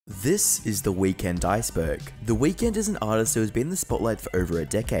This is the Weeknd Iceberg. The Weeknd is an artist who has been in the spotlight for over a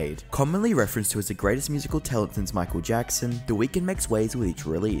decade. Commonly referenced to as the greatest musical talent since Michael Jackson, the Weeknd makes waves with each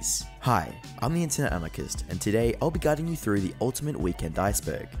release. Hi, I'm the InternetAnarchist, and today I'll be guiding you through the ultimate Weeknd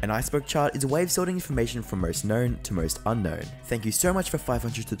iceberg. An iceberg chart is a way of sorting information from most known to most unknown. Thank you so much for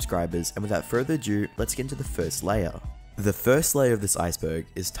 500 subscribers, and without further ado, let's get into the first layer. The first layer of this iceberg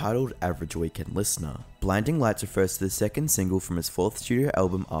is titled Average Weeknd Listener. Blinding Lights refers to the second single from his fourth studio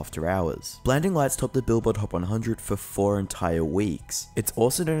album After Hours. Blinding Lights topped the Billboard Hot 100 for 4 entire weeks. It's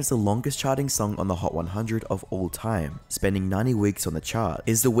also known as the longest charting song on the Hot 100 of all time, spending 90 weeks on the chart.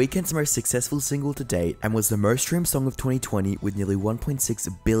 It is the Weeknd's most successful single to date and was the most streamed song of 2020 with nearly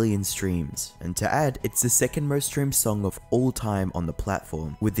 1.6 billion streams. And to add, it's the second most streamed song of all time on the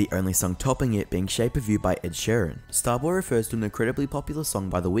platform, with the only song topping it being Shape of You by Ed Sheeran. Starboy refers to an incredibly popular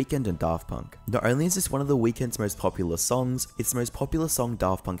song by The Weeknd and Daft Punk. Not only is this one of the Weeknd's most popular songs, it's the most popular song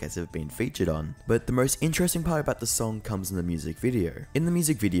Daft Punk has ever been featured on, but the most interesting part about the song comes in the music video. In the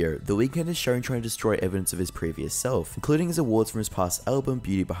music video, The Weeknd is shown trying to destroy evidence of his previous self, including his awards from his past album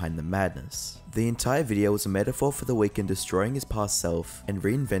Beauty Behind the Madness. The entire video was a metaphor for The Weeknd destroying his past self and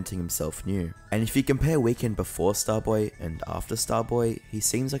reinventing himself new. And if you compare Weeknd before Starboy and after Starboy, he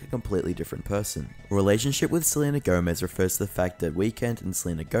seems like a completely different person. Relationship with Selena Gomez refers to the fact that Weeknd and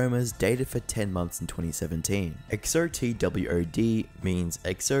Selena Gomez dated for 10 months in 2017. XOTWOD means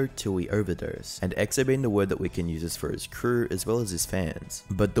XO till we overdose, and XO being the word that Weeknd uses for his crew as well as his fans.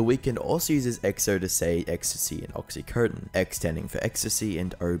 But The Weeknd also uses XO to say ecstasy and oxycodone, X standing for ecstasy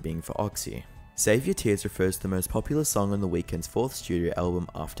and O being for oxy. Save Your Tears refers to the most popular song on The Weeknd's fourth studio album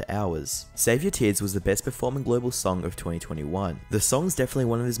After Hours. Save Your Tears was the best performing global song of 2021. The song is definitely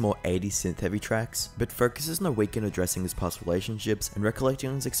one of his more 80s synth heavy tracks, but focuses on The Weeknd addressing his past relationships and recollecting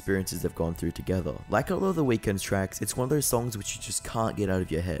on his experiences they've gone through together. Like a lot of The Weeknd's tracks, it's one of those songs which you just can't get out of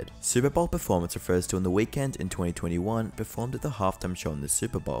your head. Superbowl Performance refers to when The Weeknd in 2021 performed at the halftime show in the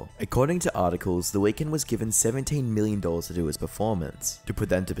Super Bowl. According to articles, The Weeknd was given $17 million to do his performance. To put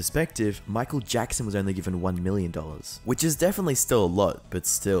that into perspective, Michael Jackson was only given $1 million, which is definitely still a lot, but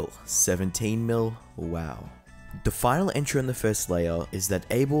still, 17 mil? Wow. The final entry in the first layer is that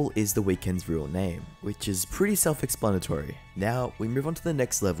Abel is The Weeknd's real name, which is pretty self-explanatory. Now, we move on to the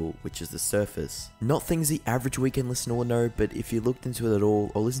next level, which is the surface. Not things the average Weeknd listener will know, but if you looked into it at all,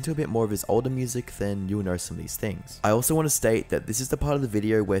 or listened to a bit more of his older music, then you'll know some of these things. I also want to state that this is the part of the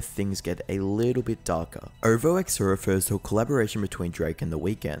video where things get a little bit darker. OVOXO refers to a collaboration between Drake and The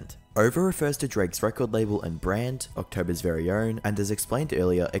Weeknd. OVO refers to Drake's record label and brand, October's very own, and as explained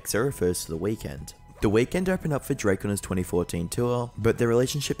earlier, XO refers to The Weeknd. The Weeknd opened up for Drake on his 2014 tour, but their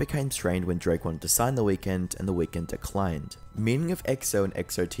relationship became strained when Drake wanted to sign The Weeknd and The Weeknd declined. Meaning of XO and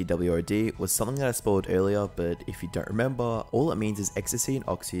XOTWOD was something that I spoiled earlier, but if you don't remember, all it means is ecstasy and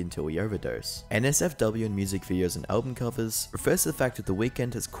oxy until we overdose. NSFW in music videos and album covers refers to the fact that The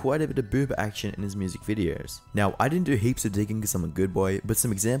Weeknd has quite a bit of boob action in his music videos. Now, I didn't do heaps of digging because I'm a good boy, but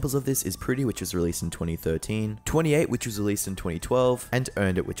some examples of this is Pretty, which was released in 2013, 28, which was released in 2012, and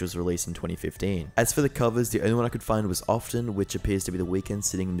Earned It, which was released in 2015. As for the covers, the only one I could find was Often, which appears to be The Weeknd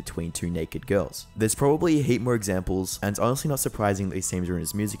sitting in between two naked girls. There's probably a heap more examples, and it's honestly not surprising that these themes are in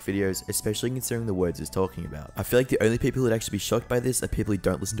his music videos, especially considering the words he's talking about. I feel like the only people who'd actually be shocked by this are people who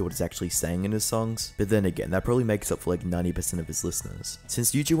don't listen to what he's actually saying in his songs, but then again, that probably makes up for like 90% of his listeners.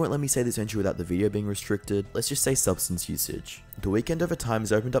 Since YouTube won't let me say this entry without the video being restricted, let's just say substance usage. The Weeknd over time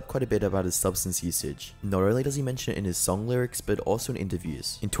has opened up quite a bit about his substance usage. Not only does he mention it in his song lyrics, but also in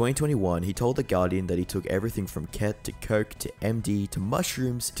interviews. In 2021, he told The Guardian that he took everything from ket to coke to MD to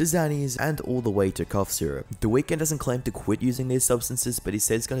mushrooms to Xannies and all the way to cough syrup. The Weeknd doesn't claim to quit using these substances, but he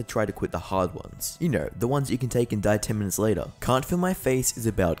says he's going to try to quit the hard ones. You know, the ones you can take and die 10 minutes later. Cant Feel My Face is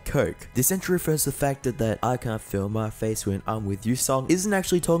about coke. This entry refers to the fact that I can't feel my face when I'm with you song isn't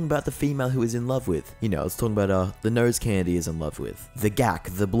actually talking about the female who is in love with. You know, it's talking about the nose candy is in love with. The gack,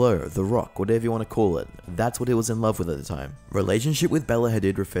 the blow, the rock, whatever you want to call it. That's what he was in love with at the time. Relationship with Bella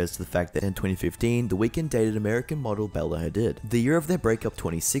Hadid refers to the fact that in 2015, The Weeknd dated American model Bella Hadid. The year of their breakup,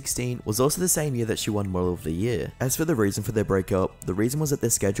 2016, was also the same year that she won Model of the Year. As for the reason for their breakup, the reason was that their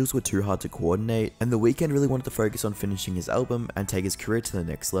schedules were too hard to coordinate, and The Weeknd really wanted to focus on finishing his album and take his career to the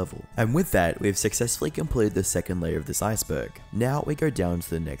next level. And with that, we have successfully completed the second layer of this iceberg. Now we go down to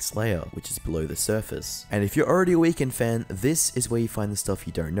the next layer, which is below the surface. And if you're already a Weeknd fan, this this is where you find the stuff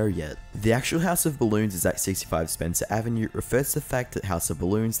you don't know yet. The actual House of Balloons is at 65 Spencer Avenue refers to the fact that House of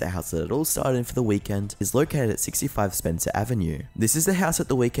Balloons, the house that it all started in for The Weeknd, is located at 65 Spencer Avenue. This is the house that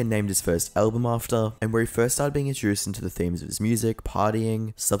The Weeknd named his first album after, and where he first started being introduced into the themes of his music,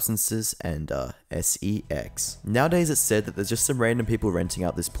 partying, substances, and sex. Nowadays it's said that there's just some random people renting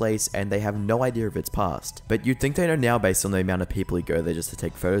out this place and they have no idea of its past, but you'd think they know now based on the amount of people who go there just to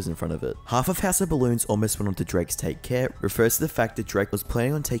take photos in front of it. Half of House of Balloons almost went on to Drake's Take Care refers to the fact that Drake was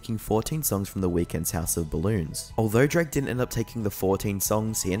planning on taking 14 songs from The Weeknd's House of Balloons. Although Drake didn't end up taking the 14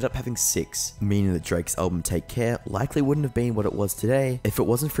 songs, he ended up having 6, meaning that Drake's album Take Care likely wouldn't have been what it was today if it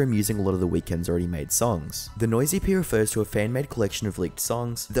wasn't for him using a lot of The Weeknd's already made songs. The Noise EP refers to a fan-made collection of leaked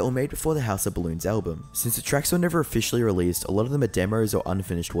songs that were made before the House of Balloons album. Since the tracks were never officially released, a lot of them are demos or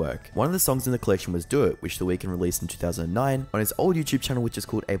unfinished work. One of the songs in the collection was Do It, which The Weeknd released in 2009 on his old YouTube channel, which is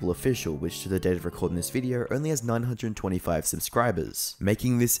called Abel Official, which to the date of recording this video only has 925 subscribers,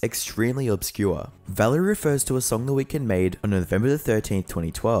 making this extremely obscure. Valerie refers to a song The Weeknd made on November the 13th,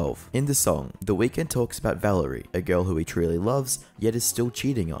 2012. In the song, The Weeknd talks about Valerie, a girl who he truly loves, yet is still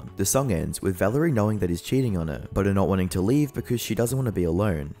cheating on. The song ends with Valerie knowing that he's cheating on her, but her not wanting to leave because she doesn't want to be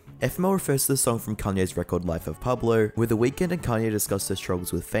alone. FML refers to the song from Kanye's record Life of Pablo, where The Weeknd and Kanye discuss their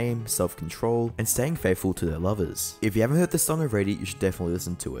struggles with fame, self-control, and staying faithful to their lovers. If you haven't heard the song already, you should definitely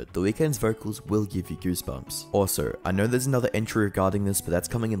listen to it. The Weeknd's vocals will give you goosebumps. Also, I know there's another entry regarding this, but that's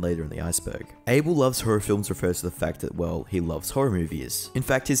coming in later in the iceberg. Abel Loves Horror Films refers to the fact that, well, he loves horror movies. In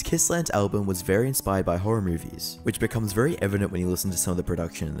fact, his Kissland album was very inspired by horror movies, which becomes very evident when you listen to some of the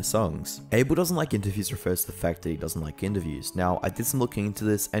production in the songs. Abel doesn't like interviews refers to the fact that he doesn't like interviews. Now, I did some looking into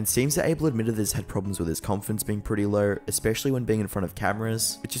this, and seems that Abel admitted that he's had problems with his confidence being pretty low, especially when being in front of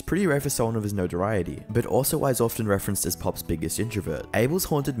cameras, which is pretty rare for someone of his notoriety, but also why he's often referenced as pop's biggest introvert. Abel's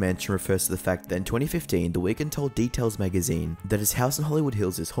haunted mansion refers to the fact that in 2015, The Weeknd told Details magazine that his house in Hollywood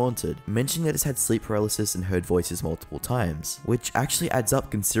Hills is haunted, mentioning that he's had sleep paralysis and heard voices multiple times, which actually adds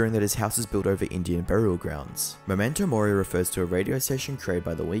up considering that his house is built over Indian burial grounds. Memento Mori refers to a radio station created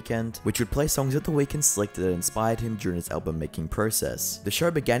by The Weeknd, which would play songs that The Weeknd selected that inspired him during his album making process. The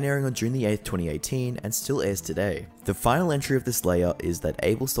show began airing on June the 8th, 2018 and still airs today. The final entry of this layer is that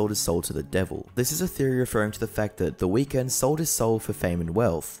Abel sold his soul to the devil. This is a theory referring to the fact that The Weeknd sold his soul for fame and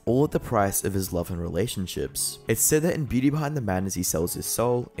wealth, all at the price of his love and relationships. It's said that in Beauty Behind the Madness he sells his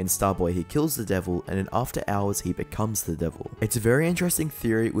soul, in Starboy he kills the devil, and in After Hours he becomes the devil. It's a very interesting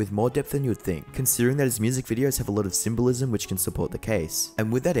theory with more depth than you would think, considering that his music videos have a lot of symbolism which can support the case.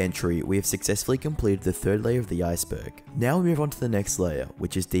 And with that entry, we have successfully completed the third layer of the iceberg. Now we move on to the next layer,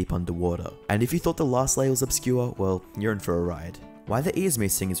 which is deep underwater. And if you thought the last layer was obscure, well, you're in for a ride. Why the E is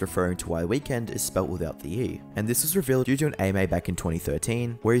missing is referring to why Weeknd is spelt without the E, and this was revealed due to an AMA back in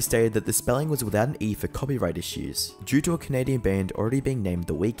 2013, where he stated that the spelling was without an E for copyright issues, due to a Canadian band already being named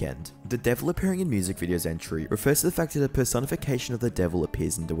The Weeknd. The devil appearing in music videos entry refers to the fact that a personification of the devil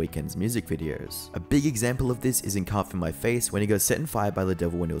appears in The Weeknd's music videos. A big example of this is in Cant Feel My Face when he got set on fire by the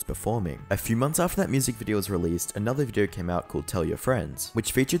devil when he was performing. A few months after that music video was released, another video came out called Tell Your Friends,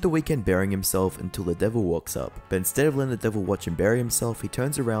 which featured The Weeknd burying himself until the devil walks up, but instead of letting the devil watch him bury himself, he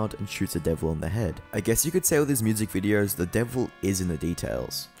turns around and shoots the devil on the head. I guess you could say with his music videos, the devil is in the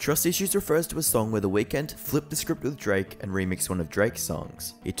details. Trust Issues refers to a song where The Weeknd flipped the script with Drake and remixed one of Drake's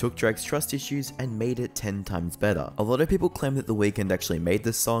songs. He took Drake's Trust Issues and made it 10 times better. A lot of people claim that The Weeknd actually made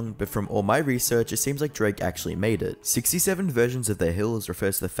this song, but from all my research, it seems like Drake actually made it. 67 versions of The Hills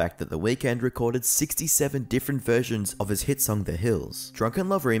refers to the fact that The Weeknd recorded 67 different versions of his hit song The Hills. Drunken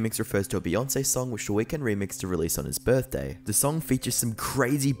Love Remix refers to a Beyonce song which The Weeknd remixed to release on his birthday. The song features some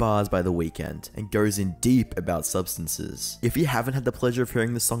crazy bars by The Weeknd and goes in deep about substances. If you haven't had the pleasure of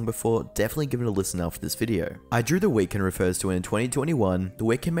hearing this song before, definitely give it a listen after this video. I Drew The Weeknd refers to when in 2021, The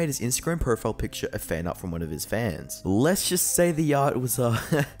Weeknd made his Instagram profile picture a fan art from one of his fans. Let's just say the art was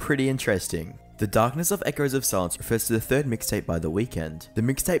pretty interesting. The Darkness of Echoes of Silence refers to the third mixtape by The Weeknd. The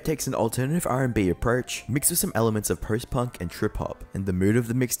mixtape takes an alternative R&B approach, mixed with some elements of post-punk and trip-hop, and the mood of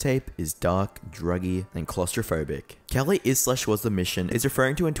the mixtape is dark, druggy, and claustrophobic. Kelly is/was the mission is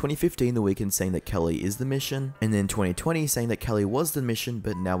referring to in 2015 The Weeknd saying that Kelly is the mission, and then 2020 saying that Kelly was the mission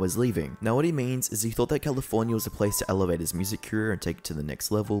but now is leaving. Now what he means is he thought that California was a place to elevate his music career and take it to the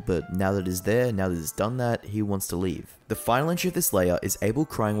next level, but now that he's there, now that he's done that, he wants to leave. The final entry of this layer is Abel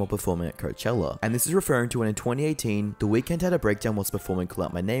crying while performing at Coachella, and this is referring to when in 2018, The Weeknd had a breakdown whilst performing Call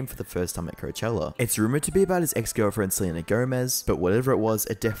Out My Name for the first time at Coachella. It's rumored to be about his ex-girlfriend Selena Gomez, but whatever it was,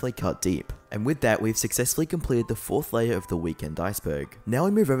 it definitely cut deep. And with that, we've successfully completed the fourth 4th layer of the Weeknd Iceberg. Now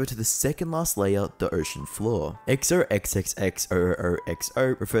we move over to the second last layer, the ocean floor.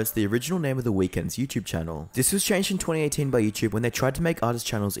 XOXXXOOXO refers to the original name of the Weeknd's YouTube channel. This was changed in 2018 by YouTube when they tried to make artist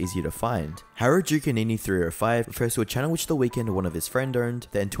channels easier to find. Harajuku305 refers to a channel which the Weeknd or one of his friends owned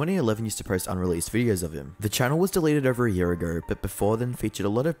that in 2011 used to post unreleased videos of him. The channel was deleted over a year ago, but before then featured a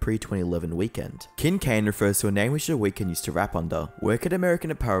lot of pre-2011 Weeknd. Caine refers to a name which the Weeknd used to rap under. Work at American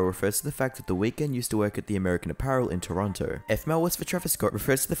Apparel refers to the fact that the Weeknd used to work at the American Apparel in Toronto. FML was for Travis Scott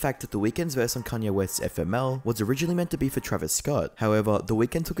refers to the fact that the Weeknd's verse on Kanye West's FML was originally meant to be for Travis Scott. However, the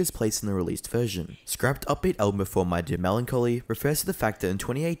Weeknd took his place in the released version. Scrapped upbeat album before My Dear Melancholy refers to the fact that in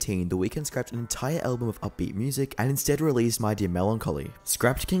 2018, the Weeknd scrapped an entire album of upbeat music and instead released My Dear Melancholy.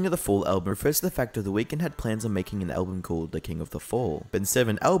 Scrapped King of the Fall album refers to the fact that the Weeknd had plans on making an album called The King of the Fall, but instead of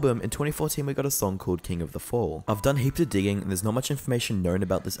an album, in 2014 we got a song called King of the Fall. I've done heaps of digging and there's not much information known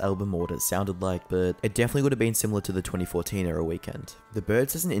about this album or what it sounded like, but it definitely would have been similar to the 2014 era Weeknd. The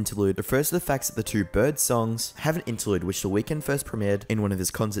Birds as an interlude refers to the fact that the two Birds songs have an interlude which the Weeknd first premiered in one of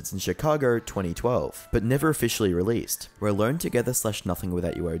his concerts in Chicago 2012, but never officially released. We're Alone Together / Nothing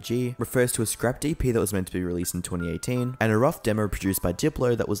Without You OG refers to a scrapped EP that was meant to be released in 2018, and a rough demo produced by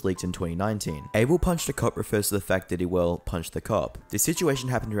Diplo that was leaked in 2019. Abel Punched a Cop refers to the fact that he, well, punched the cop. This situation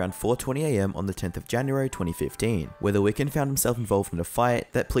happened around 4:20 AM on the 10th of January 2015, where the Weeknd found himself involved in a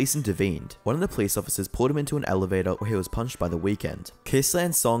fight that police intervened. One of the police officers pulled him into an elevator where he was punched by the Weeknd.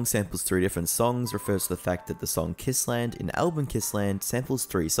 Kissland's song samples 3 different songs refers to the fact that the song Kissland in album Kissland samples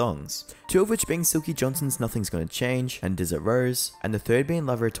 3 songs, 2 of which being Silky Johnson's Nothing's Gonna Change and Desert Rose, and the third being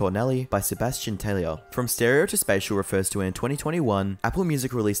La Ritornelli by Sebastian Tellier. From stereo to spatial refers to when in 2021, Apple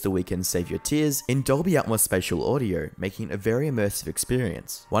Music released the Weeknd's Save Your Tears in Dolby Atmos spatial audio, making it a very immersive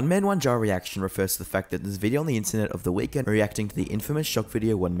experience. One Man One Jar reaction refers to the fact that there's a video on the internet of the Weeknd reacting to the infamous shock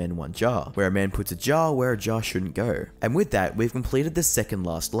video One Man One Jar, where a man puts a jar where a jar shouldn't go. And with that, we've completed the second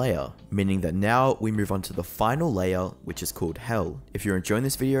last layer, meaning that now we move on to the final layer, which is called Hell. If you're enjoying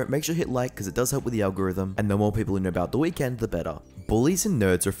this video, make sure you hit like because it does help with the algorithm, and the more people who know about the Weeknd, the better. Bullies and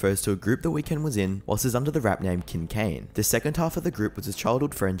Nerds refers to a group the Weeknd was in whilst is under the rap name Caine. The second half of the group was his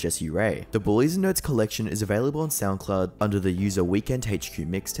childhood friend Jessie Ray. The Bullies and Nerds collection is available on SoundCloud under the user Weeknd HQ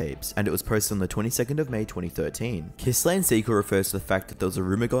Mixtapes, and it was posted on the 22nd of May 2013. Kissland sequel refers to the fact that there was a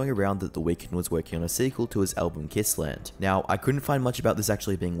rumor going around that the Weeknd was working on a sequel to his album Kissland. Now, I couldn't find much about this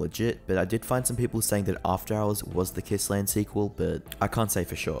actually being legit, but I did find some people saying that After Hours was the Kissland sequel, but I can't say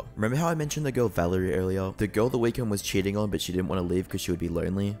for sure. Remember how I mentioned the girl Valerie earlier? The girl the Weeknd was cheating on but she didn't want to leave because she would be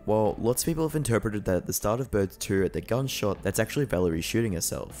lonely? Well, lots of people have interpreted that at the start of Birds 2 at the gunshot, that's actually Valerie shooting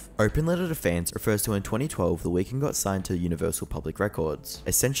herself. Open Letter to Fans refers to when in 2012 the Weeknd got signed to Universal Public Records,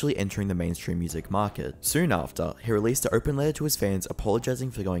 essentially entering the mainstream music market. Soon after, he released an open letter to his fans apologizing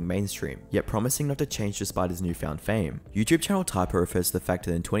for going mainstream, yet promising not to change despite his newfound fame. YouTube channel typo refers to the fact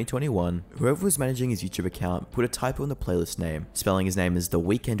that in 2021, whoever was managing his YouTube account put a typo in the playlist name, spelling his name as The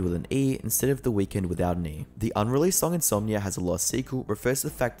Weeknd with an E instead of The Weeknd without an E. The unreleased song Insomnia has a lost sequel refers to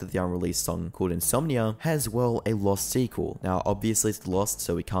the fact that the unreleased song called Insomnia has, well, a lost sequel. Now, obviously it's lost,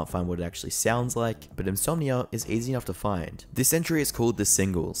 so we can't find what it actually sounds like, but Insomnia is easy enough to find. This entry is called The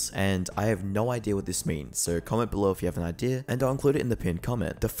Singles, and I have no idea what this means, so comment below if you have an idea, and I'll include it in the pinned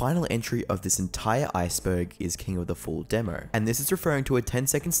comment. The final entry of this entire iceberg is King of the Fall demo, and this is referring to a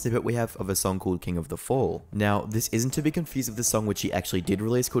 10-second snippet we have of a song called King of the Fall. Now, this isn't to be confused with the song which he actually did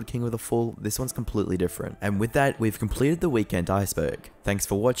release called King of the Fall. This one's completely different. And with that, we've completed the Weeknd Iceberg. Thanks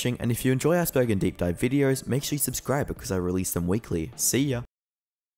for watching, and if you enjoy Iceberg and deep dive videos, make sure you subscribe because I release them weekly. See ya!